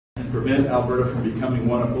prevent Alberta from becoming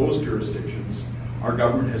one of those jurisdictions, our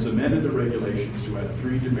government has amended the regulations to add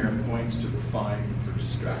 3 demerit points to the fine for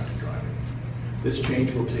distracted driving. This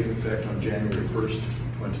change will take effect on January 1st,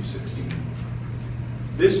 2016.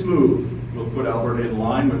 This move will put Alberta in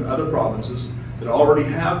line with other provinces that already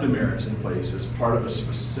have demerits in place as part of a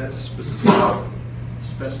specified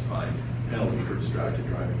penalty for distracted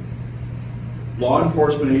driving. Law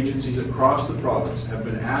enforcement agencies across the province have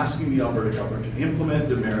been asking the Alberta government to implement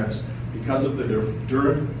demerits because the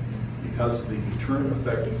deterrent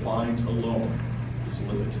effect of fines alone is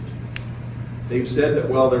limited. They've said that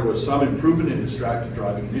while there was some improvement in distracted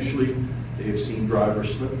driving initially, they have seen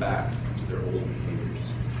drivers slip back into their old behaviors.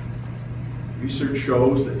 Research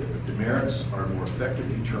shows that demerits are a more effective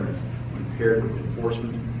deterrent when paired with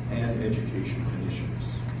enforcement and education initiatives.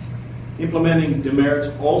 Implementing demerits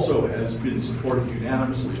also has been supported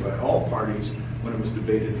unanimously by all parties when it was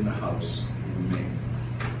debated in the House.